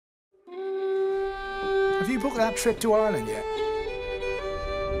Have you booked that trip to Ireland yet?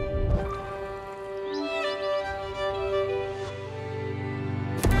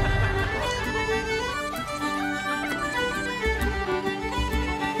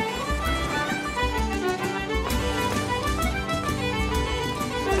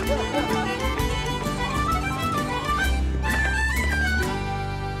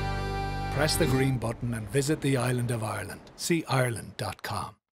 Press the green button and visit the island of Ireland. See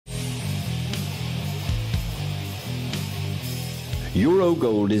Ireland.com.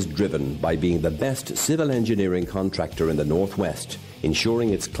 Eurogold is driven by being the best civil engineering contractor in the Northwest, ensuring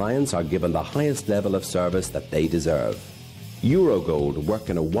its clients are given the highest level of service that they deserve. Eurogold work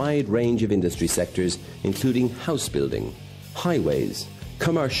in a wide range of industry sectors, including house building, highways,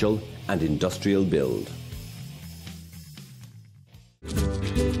 commercial and industrial build.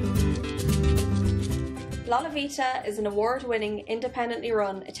 La Vita is an award-winning, independently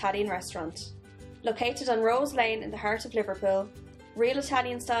run Italian restaurant. Located on Rose Lane in the heart of Liverpool, real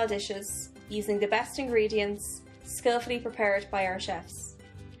Italian-style dishes, using the best ingredients, skillfully prepared by our chefs.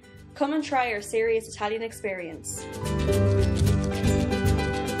 Come and try our serious Italian experience.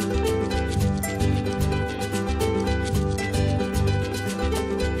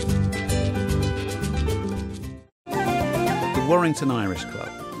 The Warrington Irish Club,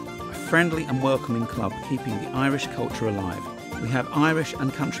 a friendly and welcoming club keeping the Irish culture alive. We have Irish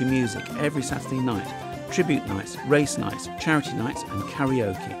and country music every Saturday night, tribute nights, race nights, charity nights and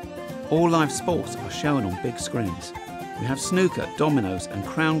karaoke. All live sports are shown on big screens. We have snooker, dominoes and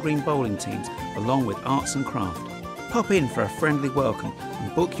Crown Green bowling teams along with arts and craft. Pop in for a friendly welcome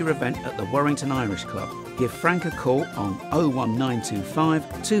and book your event at the Warrington Irish Club. Give Frank a call on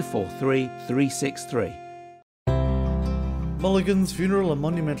 01925 243 363. Mulligan's Funeral and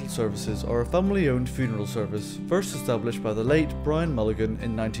Monumental Services are a family-owned funeral service first established by the late Brian Mulligan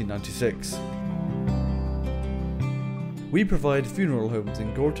in 1996. We provide funeral homes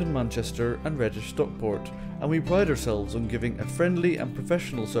in Gorton, Manchester and Reddish, Stockport, and we pride ourselves on giving a friendly and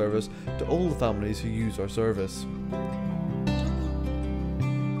professional service to all the families who use our service.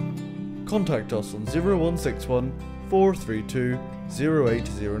 Contact us on 0161 432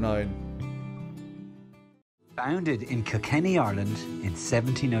 0809. Founded in Kilkenny, Ireland in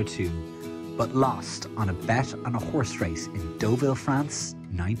 1702, but lost on a bet on a horse race in Deauville, France,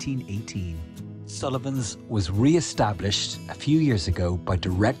 1918. Sullivan's was re-established a few years ago by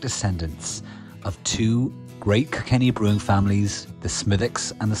direct descendants of two great Kilkenny brewing families, the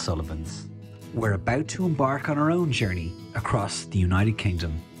Smithwicks and the Sullivans. We're about to embark on our own journey across the United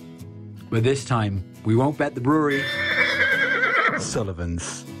Kingdom. But this time, we won't bet the brewery.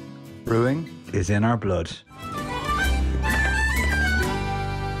 Sullivan's. Brewing is in our blood.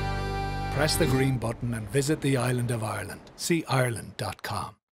 Press the green button and visit the island of Ireland. See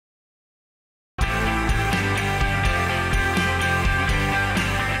Ireland.com.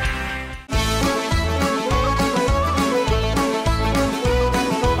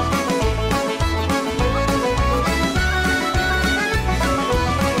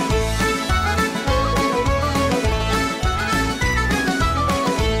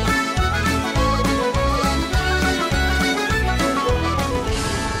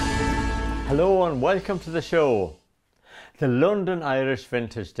 Hello and welcome to the show. The London Irish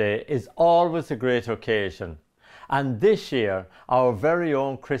Vintage Day is always a great occasion, and this year our very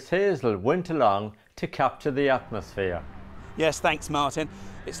own Chris Hazel went along to capture the atmosphere. Yes, thanks Martin.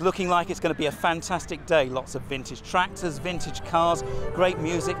 It's looking like it's going to be a fantastic day. Lots of vintage tractors, vintage cars, great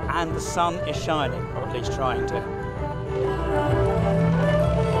music and the sun is shining, or at least trying to.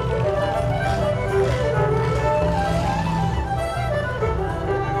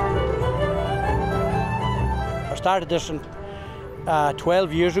 I started this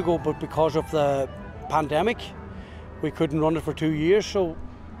 12 years ago, but because of the pandemic we couldn't run it for 2 years, so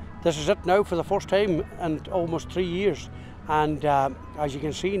this is it now for the first time in almost 3 years. And as you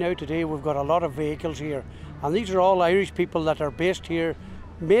can see now today, we've got a lot of vehicles here, and these are all Irish people that are based here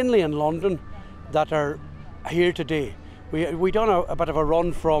mainly in London that are here today. We done a bit of a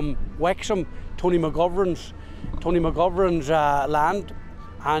run from Wexham, Tony McGovern's land,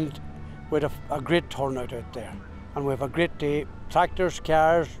 and we had a great turnout out there. And we have a great day, tractors,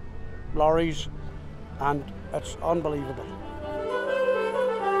 cars, lorries, and it's unbelievable.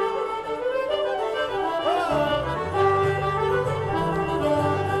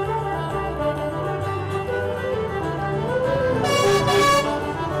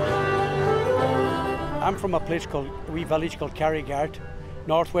 I'm from a wee village called Carrygart,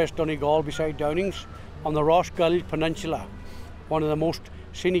 northwest Donegal beside Downings, on the Rossgull Peninsula, one of the most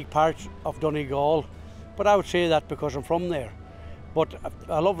scenic parts of Donegal. But I would say that because I'm from there. but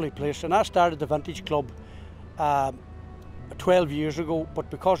a lovely place. And I started the Vintage Club 12 years ago, but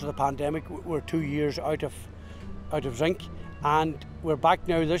because of the pandemic, we're 2 years out of zinc, and we're back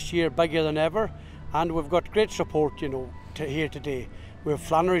now this year, bigger than ever, and we've got great support, you know, here today. We have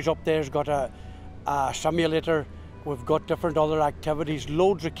Flannery's up there, has got a simulator. We've got different other activities,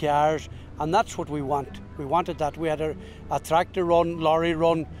 loads of cars, and that's what we want. We wanted that. We had a tractor run, lorry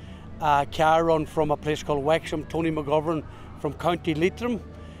run, car run from a place called Wexham, Tony McGovern from County Leitrim.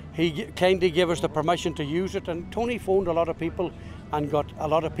 He kindly gave us the permission to use it, and Tony phoned a lot of people and got a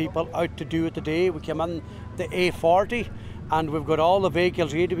lot of people out to do it today. We came in the A40 and we've got all the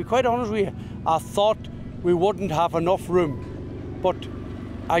vehicles here. To be quite honest with you, I thought we wouldn't have enough room, but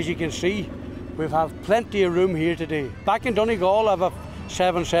as you can see, we have plenty of room here today. Back in Donegal, I have a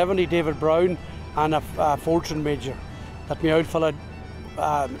 770 David Brown and a Fordson Major that my old fella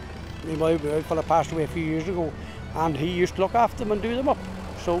passed away a few years ago, and he used to look after them and do them up.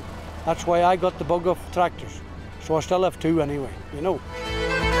 So that's why I got the bug of tractors. So I still have two anyway, you know.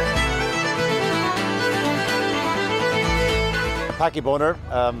 Packie Bonner,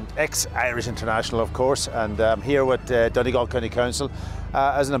 ex-Irish international of course, and I'm here with Donegal County Council.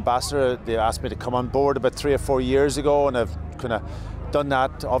 As an ambassador, they asked me to come on board about 3 or 4 years ago, and I've kind of done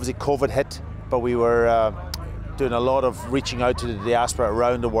that. Obviously COVID hit, but we were doing a lot of reaching out to the diaspora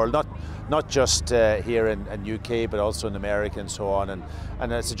around the world, not just here in UK, but also in America and so on.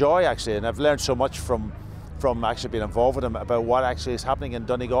 And it's a joy actually, and I've learned so much from actually being involved with them about what actually is happening in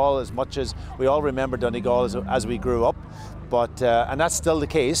Donegal, as much as we all remember Donegal as we grew up. But and that's still the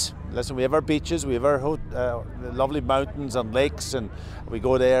case. Listen, we have our beaches, we have our lovely mountains and lakes, and we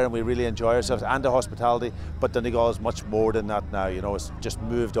go there and we really enjoy ourselves, and the hospitality. But Donegal is much more than that now. You know, it's just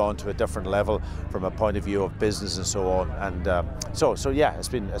moved on to a different level from a point of view of business and so on. And so yeah, it's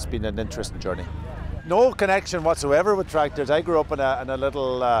been an interesting journey. No connection whatsoever with tractors. I grew up in a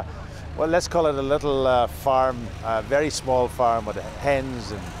little, well, let's call it a little farm, a very small farm with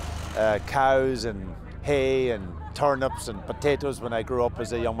hens and cows and hay and turnips and potatoes when I grew up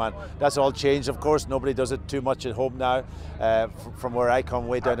as a young man. That's all changed, of course. Nobody does it too much at home now. From where I come,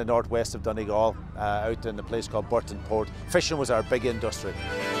 way down the northwest of Donegal, out in a place called Burton Port, fishing was our big industry.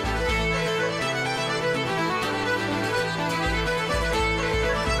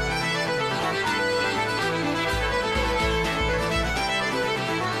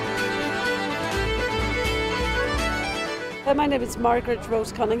 My name is Margaret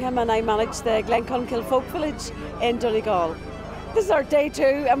Rose Cunningham, and I manage the Glenconkill Folk Village in Donegal. This is our day 2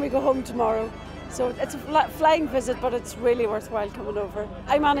 and we go home tomorrow. So it's a flying visit, but it's really worthwhile coming over.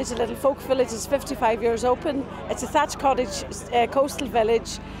 I manage a little folk village. It's 55 years open. It's a thatched cottage coastal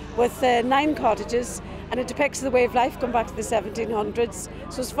village with 9 cottages, and it depicts the way of life going back to the 1700s.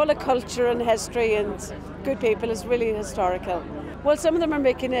 So it's full of culture and history and good people. It's really historical. Well, some of them are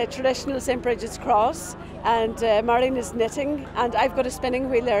making a traditional St. Bridget's cross, and Marion is knitting, and I've got a spinning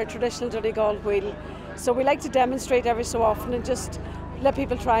wheel there, a traditional Donegal wheel. So we like to demonstrate every so often and just let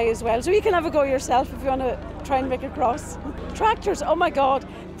people try as well. So you can have a go yourself if you want to try and make a cross. Tractors, oh my God,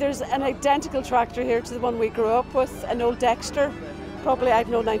 there's an identical tractor here to the one we grew up with, an old Dexter, probably, I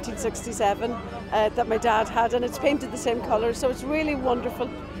don't know, 1967, that my dad had, and it's painted the same colour, so it's really wonderful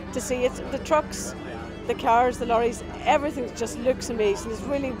to see it. The trucks, the cars, the lorries, everything just looks amazing. It's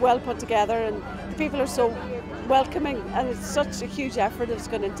really well put together, and the people are so welcoming, and it's such a huge effort that's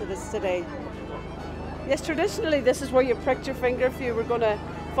gone into this today. Yes, traditionally this is where you pricked your finger if you were going to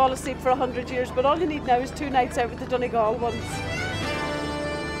fall asleep for 100 years, but all you need now is 2 nights out with the Donegal ones.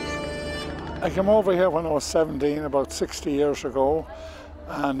 I came over here when I was 17, about 60 years ago,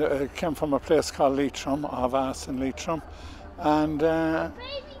 and I came from a place called Leitrim, Vaughan in Leitrim, and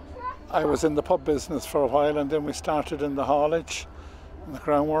I was in the pub business for a while, and then we started in the haulage and the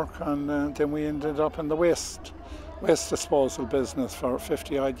groundwork, and then we ended up in the waste disposal business for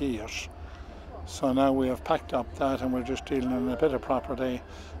 50 odd years. So now we have packed up that, and we're just dealing in a bit of property,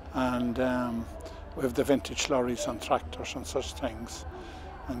 and we have the vintage lorries and tractors and such things,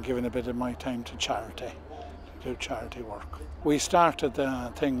 and giving a bit of my time to charity, to do charity work. We started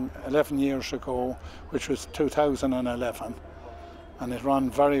the thing 11 years ago, which was 2011, and it ran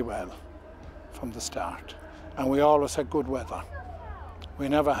very well from the start, and we always had good weather. We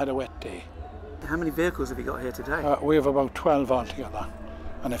never had a wet day. How many vehicles have you got here today? We have about 12 altogether,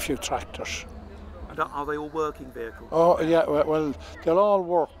 and a few tractors. And are they all working vehicles? Oh yeah, well they'll all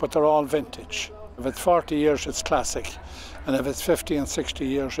work, but they're all vintage. If it's 40 years it's classic, and if it's 50 and 60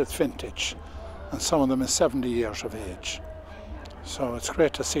 years it's vintage, and some of them is 70 years of age. So it's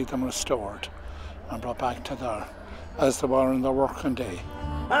great to see them restored and brought back to their, as they were in their working day.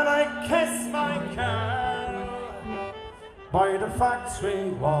 And I kiss my cow, by the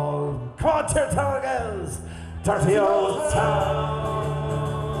factory wall. Come on, Town girls! Dirty old town,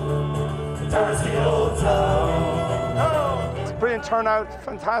 dirty old town. It's a brilliant turnout,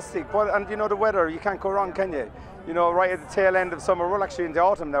 fantastic. But, and you know the weather, you can't go wrong, can you? You know, right at the tail end of summer, we're actually in the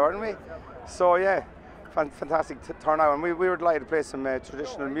autumn now, aren't we? So yeah, fantastic turnout. And we were delighted to play some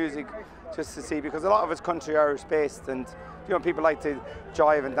traditional music just to see, because a lot of it's country Irish based, and you know, people like to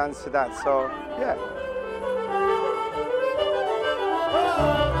jive and dance to that. So yeah.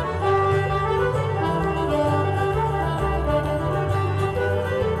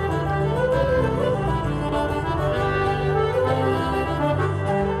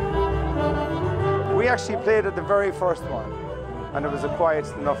 We actually played at the very first one, and it was a quiet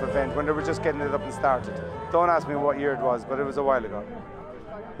enough event when they were just getting it up and started. Don't ask me what year it was, but it was a while ago.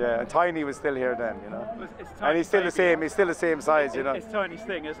 Yeah, and Tiny was still here then, you know. And he's still the same. He's still the same size, you know. It's Tiny's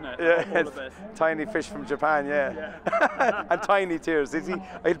thing, isn't it? Yeah, it's Tiny fish from Japan, yeah. And Tiny Tears.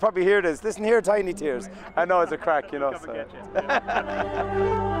 He'll probably hear this. Listen here, Tiny Tears. I know it's a crack, you know. So.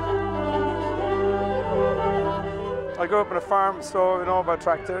 I grew up on a farm, so you know about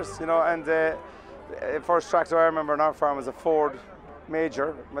tractors, you know. And the first tractor I remember on our farm was a Ford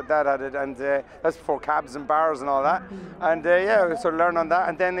Major. My dad had it, and that's before cabs and bars and all that. And yeah, we sort of learned on that,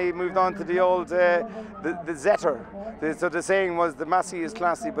 and then he moved on to the old the Zetter. So the saying was, the Massey is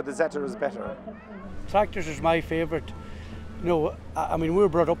classy, but the Zetter is better. Tractors is my favourite. You know, I mean, we were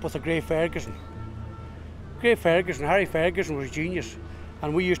brought up with a grey Ferguson. Grey Ferguson, Harry Ferguson was a genius,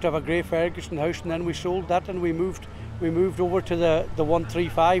 and we used to have a grey Ferguson house, and then we sold that, and we moved over to the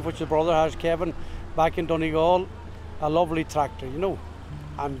 135, which the brother has, Kevin, back in Donegal. A lovely tractor, you know,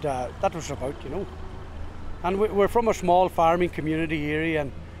 and that was about, you know. And we're from a small farming community area,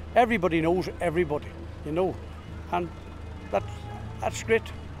 and everybody knows everybody, you know, and that's great.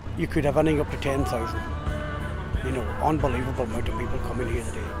 You could have anything up to 10,000, you know, unbelievable amount of people coming here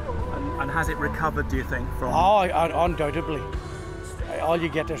today. And has it recovered, do you think, from? Oh, undoubtedly. All you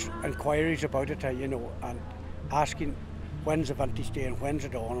get is inquiries about it, you know, and asking when's the vintage day and when's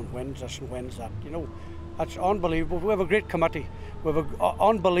it on and when's this and when's that, you know. That's unbelievable. We have a great committee. We have an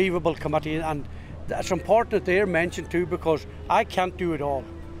unbelievable committee, and it's important that they're mentioned too, because I can't do it all.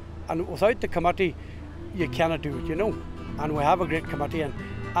 And without the committee, you cannot do it, you know. And we have a great committee, and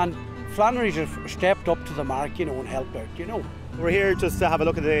Flannery's have stepped up to the mark, you know, and helped out, you know. We're here just to have a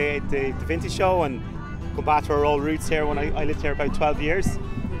look at the vintage show and come back to our old roots here. When I lived here about 12 years.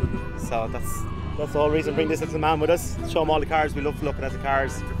 So that's the whole reason. Bring this little man with us, show him all the cars. We love looking at the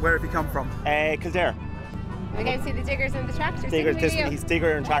cars. Where have you come from? Kildare. We're going to see the diggers and the tractors. He's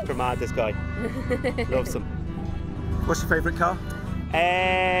digger and tractor mad, this guy. Loves them. What's your favourite car?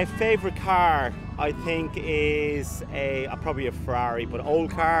 Favourite car, I think, is probably a Ferrari, but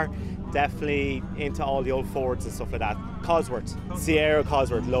old car, definitely into all the old Fords and stuff like that. Cosworth, Sierra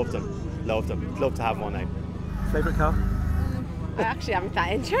Cosworth, loved them. Love to have one now. Favourite car? I actually am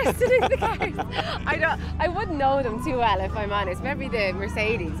that interested in the cars. I wouldn't know them too well, if I'm honest. Maybe the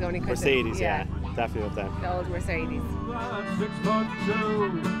Mercedes, only because Mercedes, yeah, definitely love them. The old Mercedes.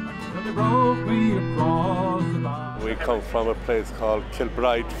 We come from a place called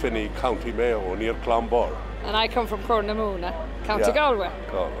Kilbride, Finney, County Mayo, near Clonbur. And I come from Cornamoona, County Galway.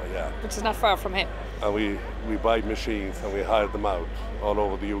 Galway, yeah. Which is not far from him. And we buy machines and we hire them out all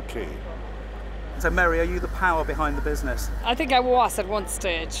over the UK. So Mary, are you the power behind the business? I think I was at one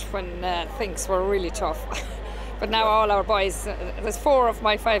stage when things were really tough. But now all our boys, there's 4 of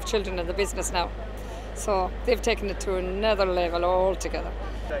my 5 children in the business now. So they've taken it to another level altogether.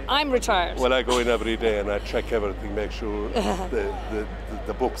 I'm retired. Well, I go in every day and I check everything, make sure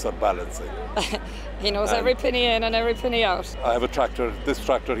the books are balancing. He knows every penny in and every penny out. I have a tractor, this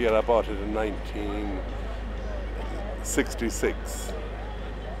tractor here, I bought it in 1966.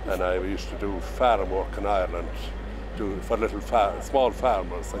 And I used to do farm work in Ireland, for little small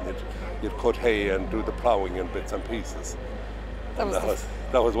farmers, and you'd cut hay and do the ploughing in bits and pieces.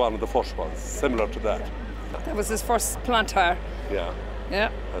 That was one of the first ones, similar to that. That was his first planter. Yeah.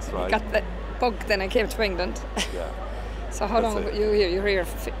 Yeah. That's right. Got the bug, then I came to England. Yeah. So how long were you here? You're here?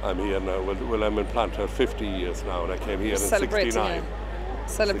 I'm here now. Well, I'm in planter 50 years now, and I came here in 69.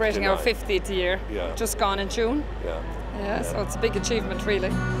 Celebrating 69. our 50th year. Yeah. Just gone in June. Yeah. Yeah, so it's a big achievement, really.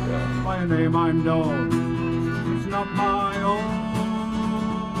 Yeah. My name I'm known, it's not my own,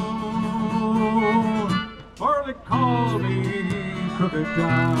 or they call me Crooked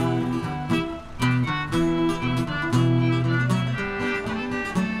Dan.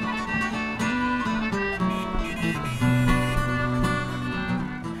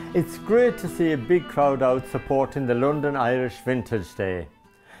 It's great to see a big crowd out supporting the London Irish Vintage Day.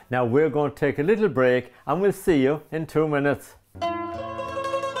 Now we're going to take a little break and we'll see you in 2 minutes.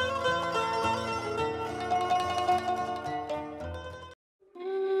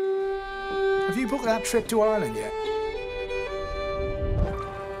 Have you booked that trip to Ireland yet?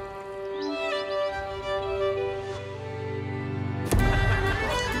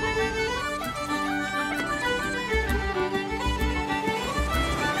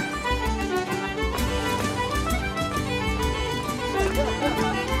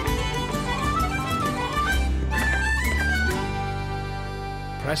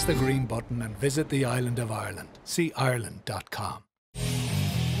 Press the green button and visit the island of Ireland. See Ireland.com.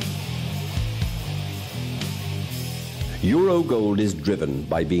 Eurogold is driven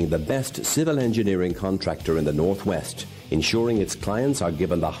by being the best civil engineering contractor in the Northwest, ensuring its clients are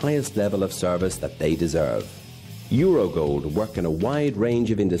given the highest level of service that they deserve. Eurogold work in a wide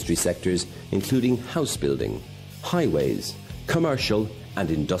range of industry sectors, including house building, highways, commercial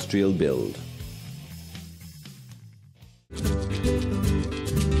and industrial build.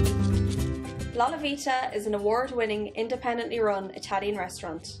 La Vita is an award-winning, independently run Italian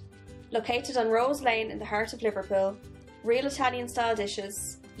restaurant. Located on Rose Lane in the heart of Liverpool, real Italian-style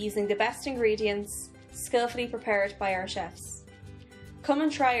dishes, using the best ingredients, skillfully prepared by our chefs. Come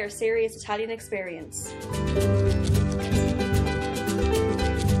and try our serious Italian experience.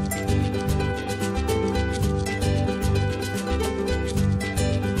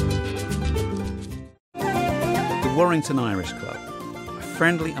 The Warrington Irish Club, a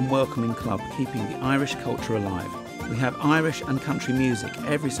friendly and welcoming club keeping the Irish culture alive. We have Irish and country music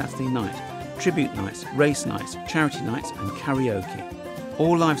every Saturday night, tribute nights, race nights, charity nights and karaoke.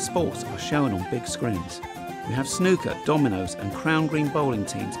 All live sports are shown on big screens. We have snooker, dominoes and Crown Green bowling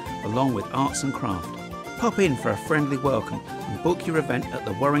teams along with arts and craft. Pop in for a friendly welcome and book your event at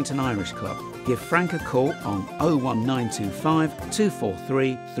the Warrington Irish Club. Give Frank a call on 01925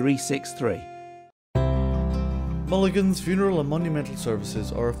 243 363. Mulligan's Funeral and Monumental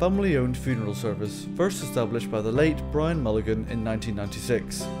Services are a family-owned funeral service first established by the late Brian Mulligan in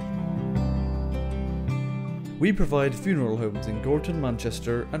 1996. We provide funeral homes in Gorton,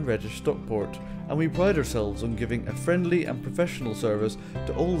 Manchester and Reddish, Stockport, and we pride ourselves on giving a friendly and professional service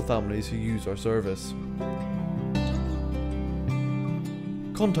to all the families who use our service.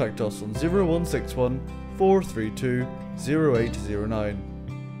 Contact us on 0161 432 0809.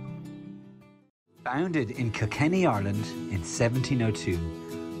 Founded in Kilkenny, Ireland in 1702,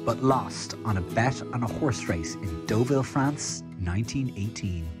 but lost on a bet on a horse race in Donegal, France,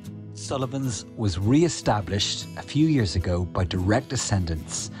 1918. Sullivan's was re-established a few years ago by direct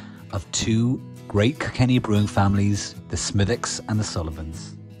descendants of two great Kilkenny brewing families, the Smithicks and the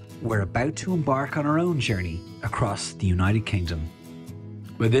Sullivans. We're about to embark on our own journey across the United Kingdom.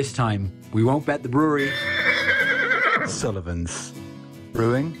 But this time, we won't bet the brewery. Sullivan's.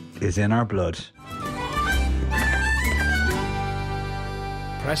 Brewing is in our blood.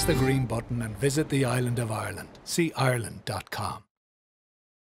 Press the green button and visit the island of Ireland. See Ireland.com.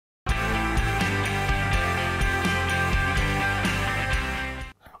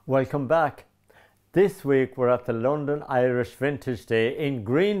 Welcome back. This week we're at the London Irish Vintage Day in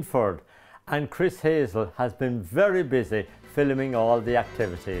Greenford and Chris Hazel has been very busy filming all the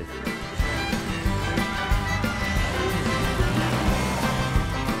activities.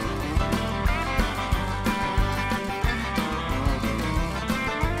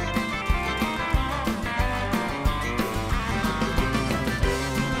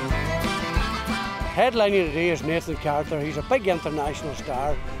 Headlining today is Nathan Carter. He's a big international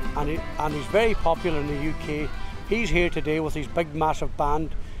star and he's very popular in the UK. He's here today with his big massive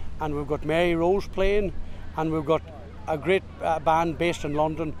band, and we've got Mary Rose playing, and we've got a great band based in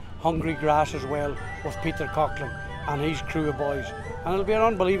London, Hungry Grass as well, with Peter Coughlin and his crew of boys. And it'll be an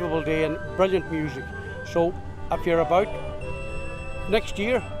unbelievable day and brilliant music. So if you're about next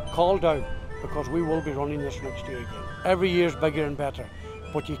year, call down, because we will be running this next year again. Every year's bigger and better,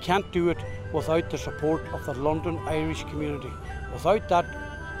 but you can't do it without the support of the London Irish community. Without that,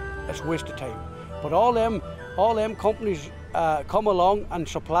 it's a waste of time. But all them companies come along and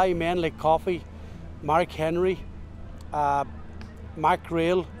supply men like Coffee, Mark Henry, Mac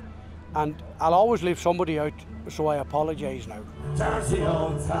Rail, and I'll always leave somebody out, so I apologise now.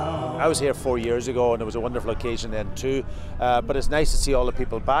 I was here 4 years ago and it was a wonderful occasion then too, but it's nice to see all the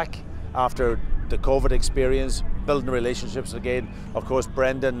people back after the COVID experience, building relationships again. Of course,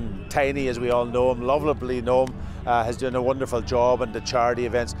 Brendan, Tiny as we all know him, lovably know him, has done a wonderful job in the charity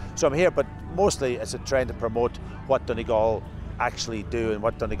events. So I'm here, but mostly it's a trying to promote what Donegal actually do and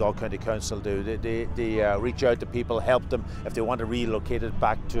what Donegal County Council do. They reach out to people, help them if they want to relocate it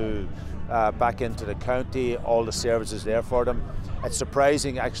back into the county. All the services there for them. It's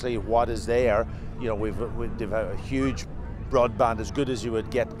surprising actually what is there. You know, they've had a huge broadband, as good as you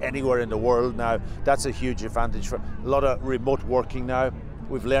would get anywhere in the world now. That's a huge advantage for a lot of remote working now.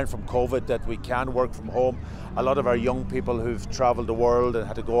 We've learned from COVID that we can work from home. A lot of our young people who've travelled the world and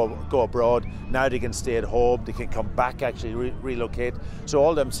had to go abroad, now they can stay at home, they can come back, actually relocate. So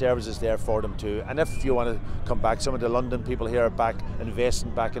all them services there for them too. And if you want to come back, some of the London people here are back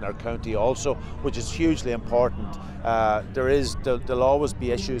investing back in our county also, which is hugely important. There'll always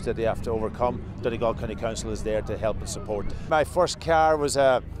be issues that they have to overcome. Donegal County Council is there to help and support. My first car was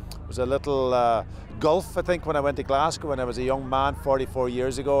a little Golf, I think, when I went to Glasgow when I was a young man 44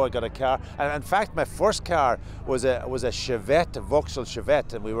 years ago. I got a car, and in fact my first car was a Chevette, a Vauxhall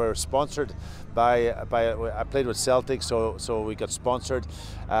Chevette, and we were sponsored by I played with Celtic, so we got sponsored,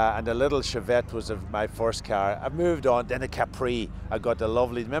 and the little Chevette was my first car. I moved on, then a Capri. I got the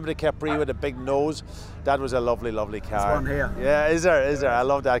lovely, remember the Capri with a big nose? That was a lovely car. There's one here. Yeah, is there? I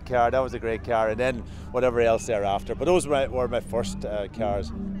love that car. That was a great car, and then whatever else thereafter. But those were my first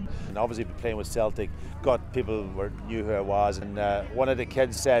cars. And obviously playing with Celtic, people knew who I was, and one of the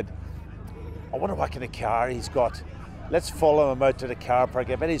kids said, I wonder what kind of car he's got. Let's follow him out to the car park.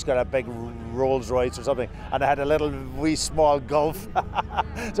 I bet he's got a big Rolls Royce or something. And I had a little wee small Golf.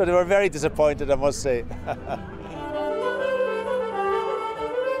 So they were very disappointed, I must say.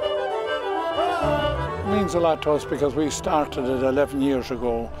 It means a lot to us because we started it 11 years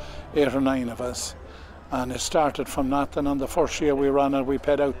ago, 8 or 9 of us. And it started from nothing. On the first year we ran it, we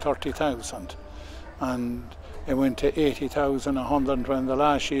paid out 30,000. And it went to 80,000, 100, when the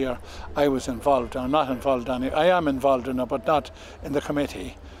last year I was involved. I'm not involved in it. I am involved in it, but not in the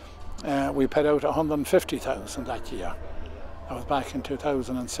committee. We paid out 150,000 that year. That was back in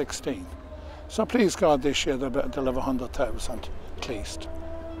 2016. So please God, this year they'll have 100,000 at least.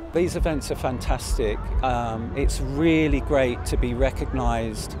 These events are fantastic. It's really great to be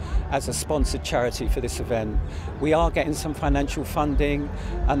recognised as a sponsored charity for this event. We are getting some financial funding,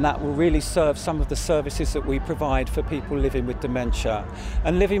 and that will really serve some of the services that we provide for people living with dementia.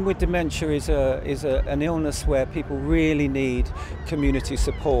 And living with dementia is an illness where people really need community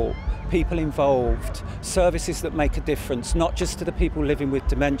support, people involved, services that make a difference, not just to the people living with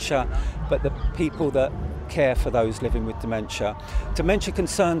dementia, but the people that care for those living with dementia. Dementia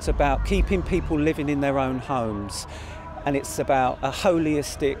concerns about keeping people living in their own homes, and it's about a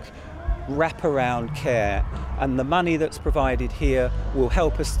holistic wraparound care, and the money that's provided here will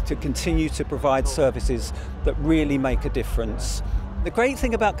help us to continue to provide services that really make a difference. The great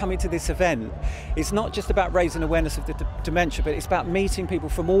thing about coming to this event is not just about raising awareness of the dementia, but it's about meeting people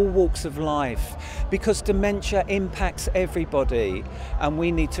from all walks of life, because dementia impacts everybody and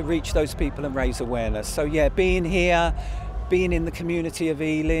we need to reach those people and raise awareness. So yeah, being here, being in the community of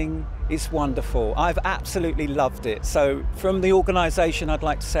Ealing is wonderful. I've absolutely loved it. So from the organisation, I'd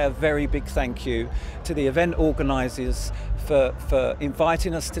like to say a very big thank you to the event organisers for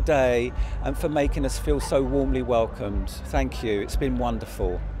inviting us today and for making us feel so warmly welcomed. Thank you, it's been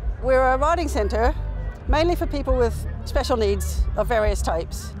wonderful. We're a riding centre, mainly for people with special needs of various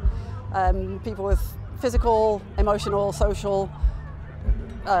types. People with physical, emotional, social,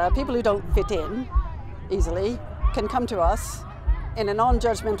 people who don't fit in easily can come to us in a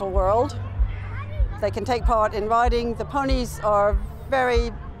non-judgmental world. They can take part in riding. The ponies are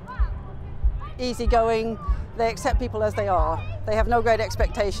very easygoing. They accept people as they are. They have no great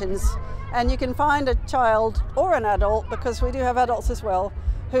expectations. And you can find a child or an adult, because we do have adults as well,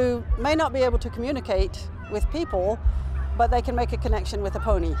 who may not be able to communicate with people, but they can make a connection with a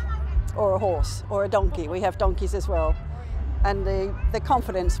pony or a horse or a donkey. We have donkeys as well. And the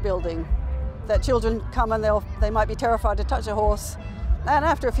confidence building, that children come and they might be terrified to touch a horse, and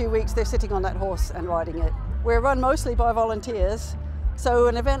after a few weeks they're sitting on that horse and riding it. We're run mostly by volunteers, so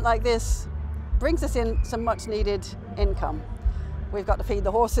an event like this brings us in some much needed income. We've got to feed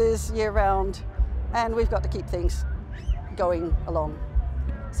the horses year round, and we've got to keep things going along.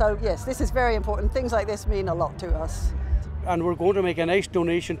 So yes, this is very important. Things like this mean a lot to us. And we're going to make a nice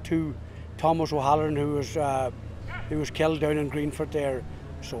donation to Thomas O'Halloran, who was killed down in Greenford there.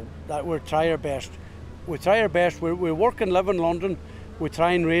 So that we'll try our best. We try our best. We work and live in London. We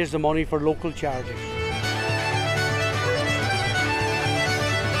try and raise the money for local charities.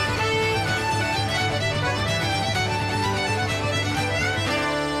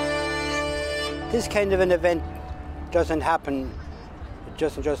 This kind of an event doesn't happen. It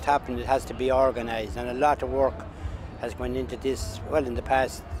doesn't just happen. It has to be organised, and a lot of work has gone into this. Well, in the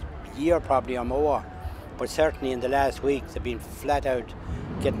past year, probably or more. but certainly in the last week they've been flat out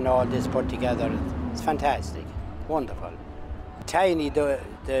getting all this put together. It's fantastic, wonderful. Tiny, the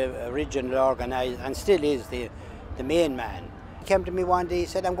original organiser, and still is the main man, he came to me one day, he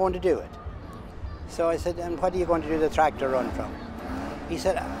said, I'm going to do it. So I said, and what are you going to do the tractor run from? He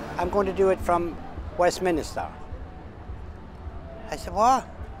said, I'm going to do it from Westminster. I said, what?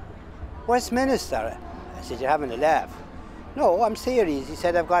 Westminster? I said, you're having a laugh. No, I'm serious. He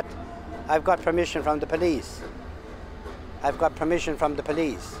said, I've got permission from the police. I've got permission from the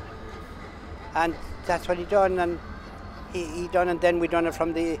police. And that's what he done, and he done, and then we done it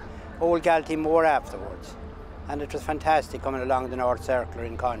from the old Galtee Moor afterwards. And it was fantastic coming along the North Circular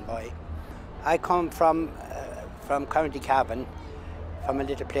in convoy. I come from County Cavan, from a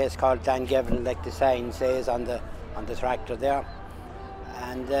little place called Donegal, like the sign says on the tractor there.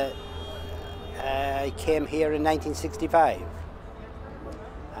 And I came here in 1965.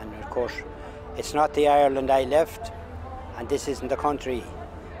 And of course, it's not the Ireland I left, and this isn't the country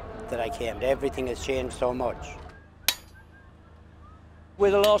that I came to. Everything has changed so much.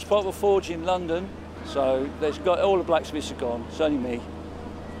 We're the last proper forge in London, so all the blacksmiths are gone. It's only me,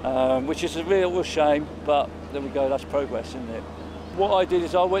 which is a real shame, but there we go, that's progress, isn't it? What I did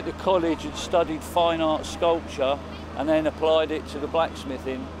is I went to college and studied fine art sculpture and then applied it to the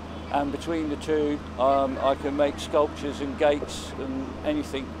blacksmithing, and between the two I can make sculptures and gates and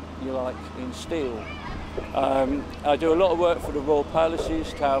anything you like in steel. I do a lot of work for the Royal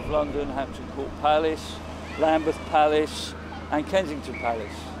Palaces, Tower of London, Hampton Court Palace, Lambeth Palace and Kensington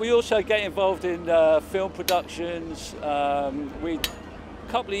Palace. We also get involved in film productions. A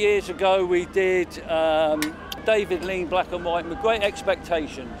couple of years ago we did David Lean black and white with great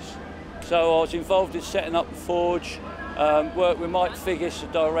expectations. So I was involved in setting up the forge, worked with Mike Figgis, the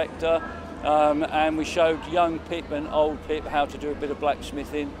director, and we showed young Pip and old Pip how to do a bit of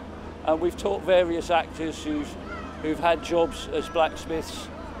blacksmithing. And we've taught various actors who've had jobs as blacksmiths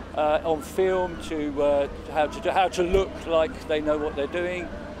on film to how to look like they know what they're doing.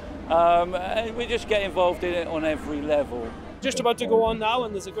 And we just get involved in it on every level. Just about to go on now,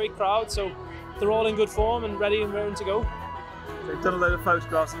 and there's a great crowd, so they're all in good form and ready and raring to go. They've done a load of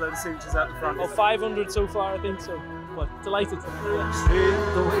photographs, a load of signatures out the front. Oh, 500 so far, I think, so but delighted. Steal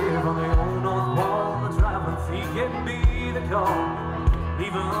away from the old north wall, the driving feet get me the call.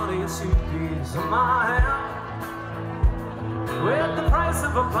 Leaving only a suitcase in my hand. With the price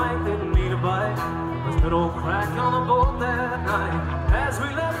of a pint, didn't need a bite. Was good old crack on the boat that night as we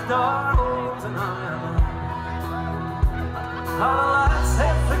left our homes in Ireland. How the lights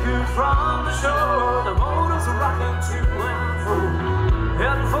had flickered from the shore, the motors were rocking to and fro,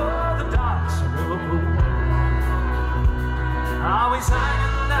 heading for the docks of Liverpool. How we sang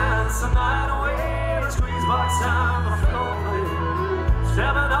and danced the night away, the squeeze box sound, the fiddle play,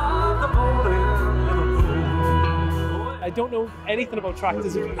 stepping off the boat in Liverpool. I don't know anything about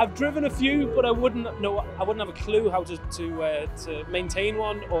tractors. I've driven a few, but I wouldn't have a clue how to maintain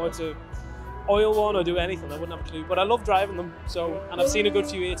one or to oil one or do anything. I wouldn't have a clue, but I love driving them. And I've seen a good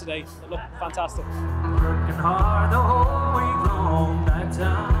few here today. They look fantastic. Working hard the whole week long, that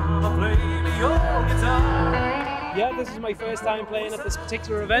time I played the old guitar. Yeah, this is my first time playing at this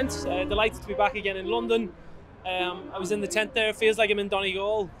particular event. Delighted to be back again in London. I was in the tent there. Feels like I'm in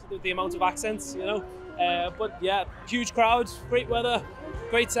Donegal with the amount of accents, you know. But yeah, huge crowd, great weather,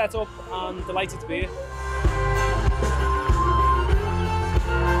 great setup, and delighted to be here.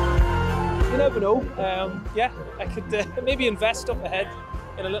 You never know. Yeah, I could maybe invest up ahead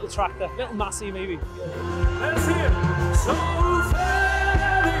in a little tractor, a little Massey maybe. Let's hear it. So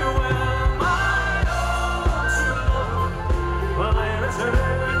very well, my own true love. When I return,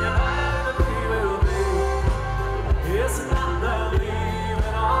 you might believe it will be. It's not the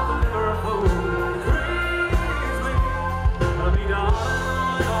leaving of Liverpool.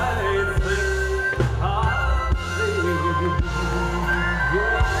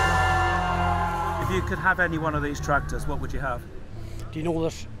 If you could have any one of these tractors, what would you have? Do you know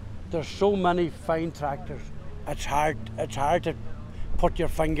there's so many fine tractors. It's hard to put your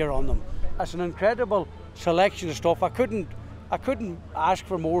finger on them. It's an incredible selection of stuff. I couldn't ask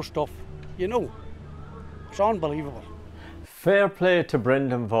for more stuff, you know. It's unbelievable. Fair play to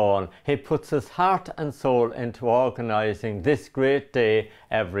Brendan Vaughan. He puts his heart and soul into organising this great day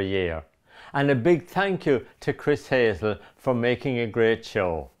every year. And a big thank you to Chris Hazel for making a great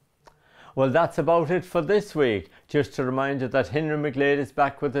show. Well, that's about it for this week. Just a reminder that Henry McGlade is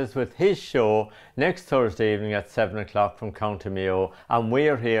back with us with his show next Thursday evening at 7 o'clock from County Mayo, and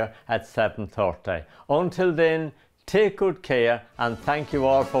we're here at 7:30. Until then, take good care and thank you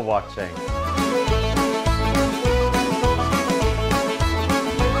all for watching.